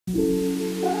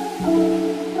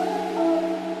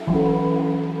Good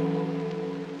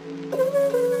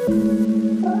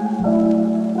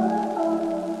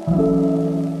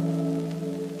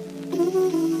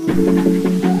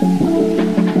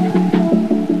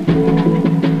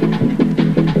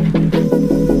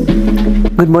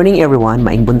morning everyone,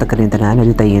 maing buntag ka rin tanan,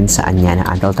 nandito tayo sa Anyana,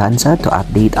 Antel, Tanza to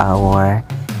update our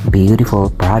beautiful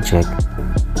project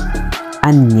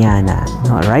Anyana.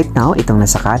 No, right now, itong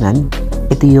nasa kanan,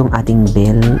 ito yung ating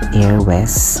Bel Air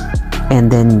West, and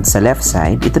then sa left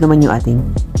side, ito naman yung ating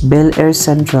Bel Air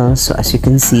Central. So as you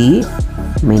can see,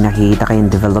 may nakikita kayong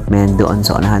development doon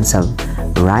sa unahan sa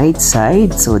right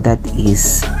side, so that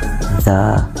is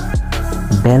the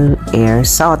Bel Air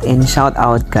South. And shout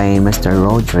out kay Mr.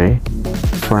 Roger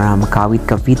from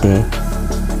Cavite.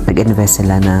 Nag-invest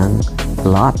sila ng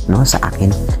lot, no, sa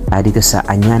akin dito sa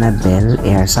Anyana Bel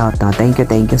Air South. No, thank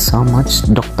you so much,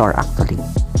 Doctor, actually.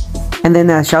 And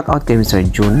then shout out kay Mr.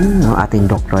 Jun, no, ating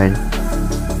doctor,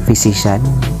 physician,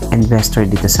 investor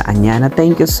dito sa Anyana.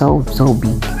 Thank you so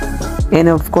big. And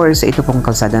of course, ito pong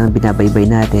kalsada na binabaybay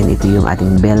natin, ito yung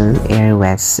ating Bel Air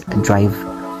West Drive.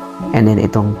 And then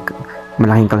itong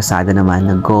malaking kalsada naman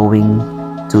na going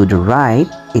to the right,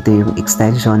 ito yung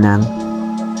extension ng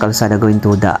kalsada going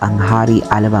to the Anghari,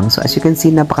 Alabang. So as you can see,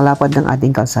 napakalapad ng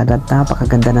ating kalsada at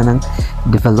napakaganda na ng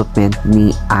development ni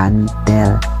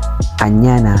Antel,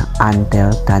 Anyana, Antel,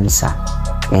 Tanza.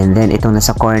 And then itong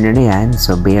nasa corner na yan,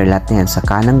 so bare lot na yan. Sa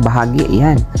kanang bahagi,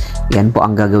 yan po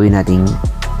ang gagawin nating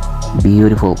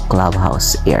beautiful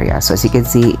clubhouse area. So as you can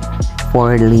see,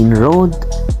 4-lane road,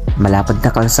 malapad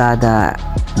na kalsada,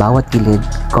 bawat gilid,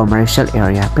 commercial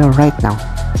area. Pero right now,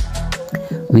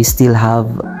 we still have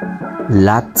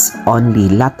lot only,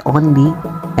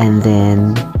 and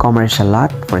then commercial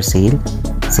lot for sale.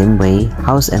 Same way,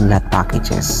 house and lot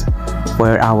packages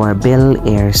for our Bel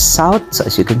Air South. So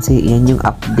as you can see, yan yung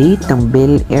update ng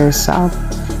Bel Air South.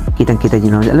 Kitang-kita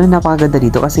nyo naman. Alam, napakaganda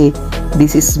dito kasi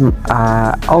this is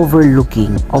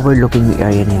overlooking yung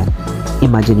area na yan.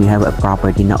 Imagine you have a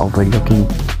property na overlooking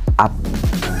up,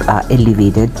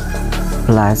 elevated,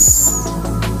 plus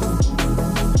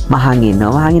mahangin,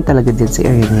 no? Mahangin talaga dyan sa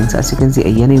area na yan. So as you can see,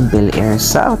 ayan yung Bel Air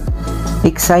South.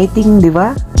 Exciting, di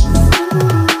ba?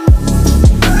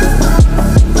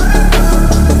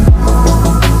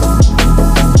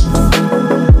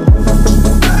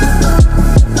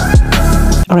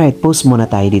 Alright, post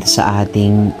muna tayo dito sa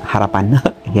ating harapan.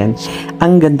 Ayan.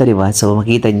 Ang ganda, di ba? So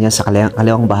makita niyo sa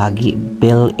kalawang bahagi,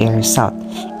 Bel Air South.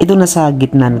 Ito nasa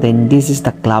gitna natin, this is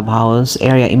the clubhouse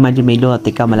area. Imagine may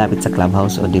lote ka malapit sa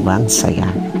clubhouse, o di ba? Ang saya.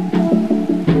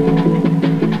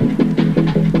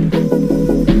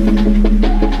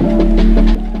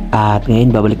 At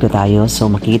ngayon, babalik na tayo. So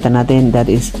makikita natin,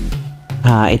 that is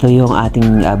ito yung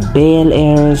ating Bel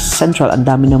Air Central. Ang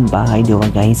dami ng bahay, di ba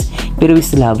guys? Pero we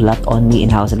still have lot only in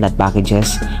house and lot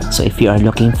packages. So if you are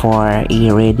looking for a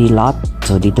ready lot,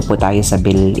 so dito po tayo sa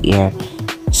Bel Air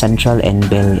Central and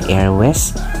Bel Air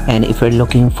West. And if you're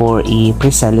looking for a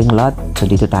pre-selling lot, so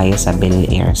dito tayo sa Bel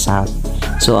Air South.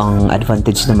 So ang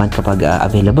advantage naman kapag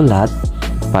available lot,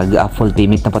 pag full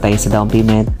payment na po tayo sa down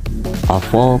payment,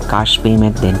 full cash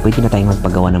payment, then pwede na tayong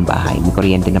magpagawa ng bahay. May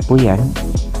kuryente na po yan.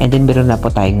 And then meron na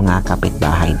po tayong mga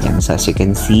kapitbahay dyan. So as you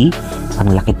can see, ang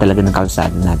laki talaga ng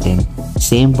kalsada natin.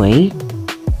 Same way,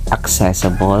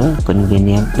 accessible,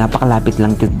 convenient. Napakalapit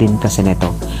lang din kasi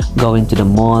neto. Going to the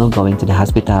mall, going to the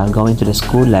hospital, going to the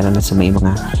school, lalo na sa may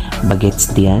mga bagets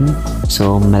diyan.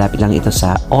 So malapit lang ito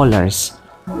sa Allers,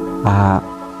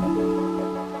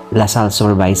 Lasal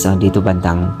Supervise, dito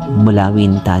bandang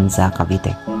Mulawin, Tanza,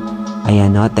 Cavite.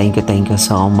 Ayan, no, thank you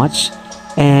so much.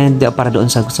 And para doon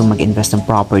sa gusto mag-invest ng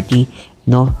property,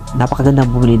 no, napakaganda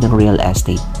bumili ng real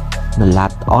estate, no,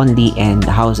 lot only and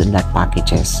house and lot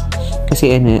packages.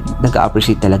 Kasi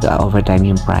nag-appreciate talaga over time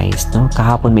yung price, no.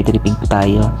 Kahapon may tripping po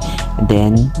tayo, and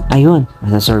then ayun,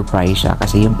 nasa-surprise siya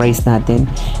kasi yung price natin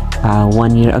 1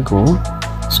 year ago,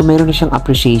 so meron na siyang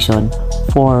appreciation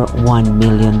for 1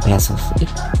 million pesos.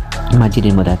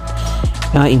 Imagine mo that.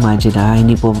 Imagine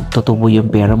hindi po tutubo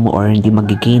yung pera mo or hindi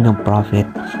magigain ng profit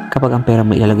kapag ang pera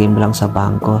mo ilalagay mo lang sa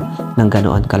bangko ng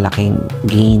ganoon kalaking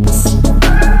gains.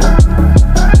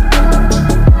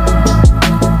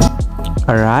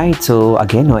 Alright, so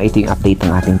again, ito yung update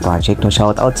ng ating project.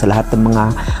 Shout out sa lahat ng mga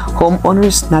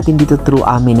homeowners natin dito through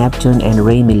Ami Neptune and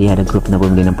Ray Miliada Group na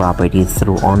bumili ng property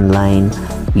through online,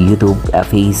 YouTube,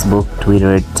 Facebook,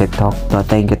 Twitter, TikTok. So,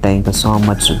 thank you so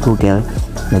much Google.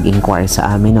 Nag-inquire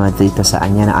sa amin dito sa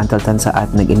Anyana, Antel, Tanza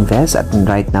at nag-invest, at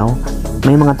right now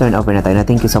may mga turnover na tayo.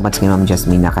 Thank you so much kay Ma'am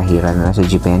Jasmine Nakahira na nasa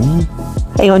Japan.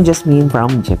 Ayun, Jasmine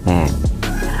from Japan.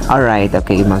 Alright,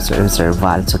 okay, Mr.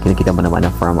 Val. So, kinikita mo naman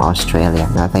na from Australia.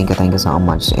 Na, thank you so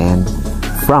much. And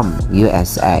from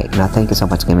USA. Na, thank you so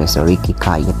much kay Mr. Ricky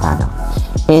Cayetano.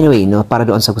 Anyway, no, para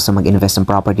doon sa gusto mag-invest ng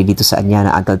property dito sa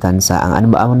Anyana, Antel, Tanza,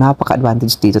 ang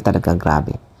napaka-advantage dito talaga,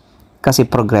 grabe. Kasi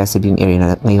progressive yung area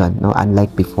na ngayon, no,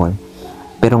 unlike before.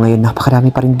 Pero ngayon,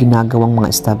 napakarami pa rin ginagawang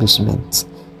mga establishments.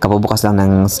 Kapabukas lang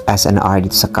ng SNR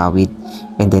dito sa Cavite.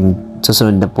 And then,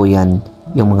 susunod na po yan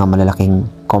yung mga malalaking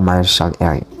commercial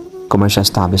area. Commercial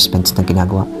establishments na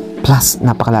ginagawa. Plus,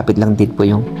 napakalapit lang din po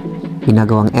yung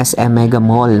ginagawang SM Mega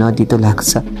Mall, no? Dito lang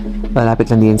sa, malapit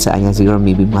lang din sa Anya, siguro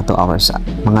maybe mga 2 hours,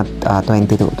 mga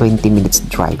 20 to 20 minutes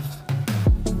drive.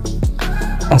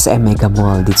 SM Mega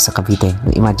Mall dito sa Cavite.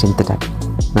 Imagine to that.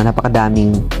 Na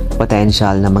napakadaming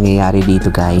potential na mangyayari dito,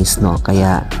 guys, no?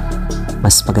 Kaya,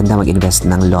 mas maganda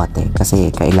mag-invest ng lote kasi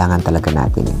kailangan talaga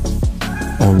natin.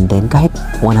 And then, kahit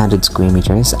 100 square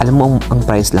meters, alam mo, ang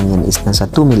price lang yan is nasa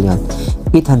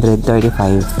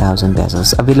 2,835,000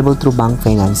 pesos. Available through bank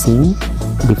financing,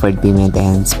 deferred payment,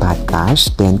 and spot cash.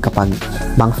 Then, kapag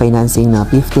bank financing na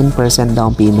 15%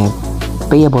 down payment,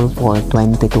 payable for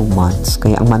 22 months.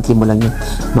 Kaya, ang monthly mo lang yung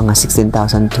mga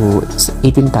 16,000 to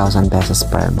 18,000 pesos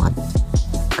per month.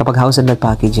 Kapag house and lot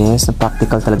packages,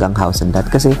 practical talaga ang house and lot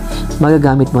kasi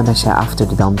magagamit mo na siya after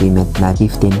the down payment na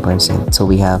 15%. So,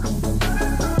 we have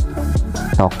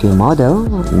Tokyo model,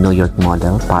 New York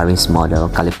model, Paris model,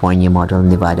 California model,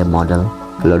 Nevada model,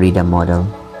 Florida model,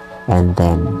 and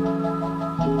then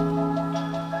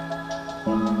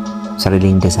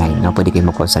sariling design. No, pwede kayo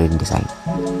mag-call sariling design.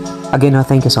 Again, no,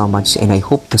 thank you so much and I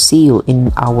hope to see you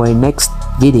in our next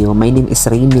video. My name is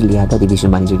Ray Miliada, Division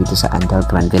Manager dito sa Antel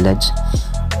Grand Village.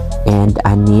 And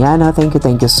Anyana, thank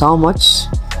you so much.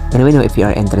 Anyway, no, if you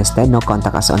are interested, no,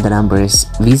 contact us on the numbers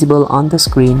visible on the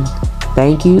screen.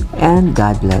 Thank you and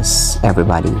God bless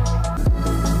everybody.